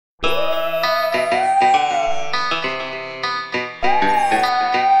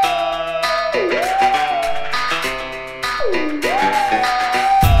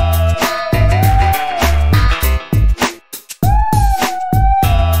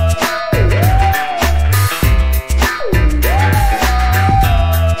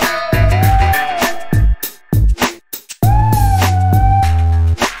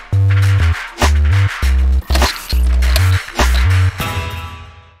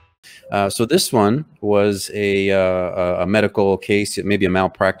So this one was a medical case, maybe a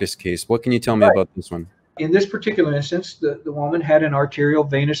malpractice case. What can you tell me about this one? In this particular instance, the woman had an arterial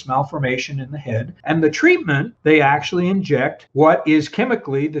venous malformation in the head, and the treatment, they actually inject what is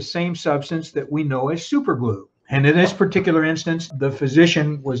chemically the same substance that we know as superglue. And in this particular instance, the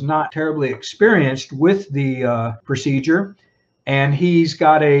physician was not terribly experienced with the procedure, and he's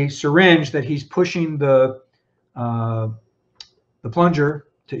got a syringe that he's pushing the plunger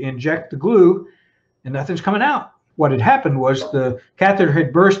to inject the glue, and nothing's coming out. What had happened was the catheter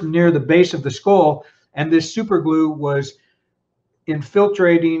had burst near the base of the skull, and this super glue was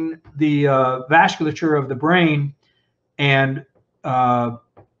infiltrating the vasculature of the brain, and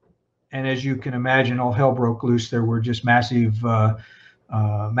as you can imagine, all hell broke loose. There were just massive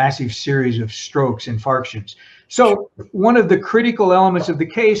series of strokes, infarctions. So one of the critical elements of the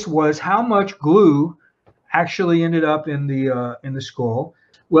case was how much glue actually ended up in the skull.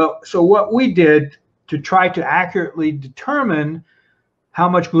 Well, so what we did to try to accurately determine how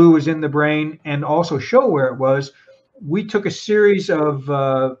much glue was in the brain and also show where it was, we took a series of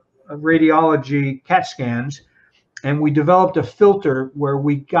radiology CAT scans, and we developed a filter where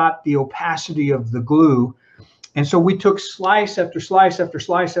we got the opacity of the glue. And so we took slice after slice after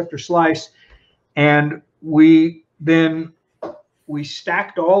slice after slice, and we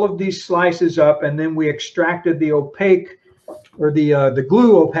stacked all of these slices up, and then we extracted the opaque or the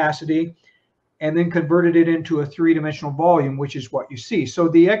glue opacity, and then converted it into a three-dimensional volume, which is what you see. So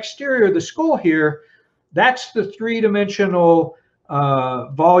the exterior of the skull here, that's the three-dimensional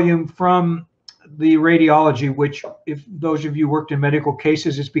volume from the radiology, which, if those of you worked in medical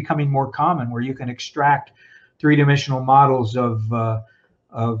cases, is becoming more common, where you can extract three-dimensional models of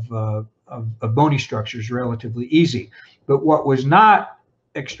bony structures relatively easy. But what was not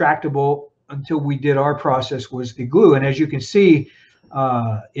extractable until we did our process was the glue. And as you can see,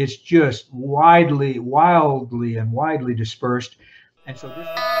 it's just wildly and widely dispersed. And so this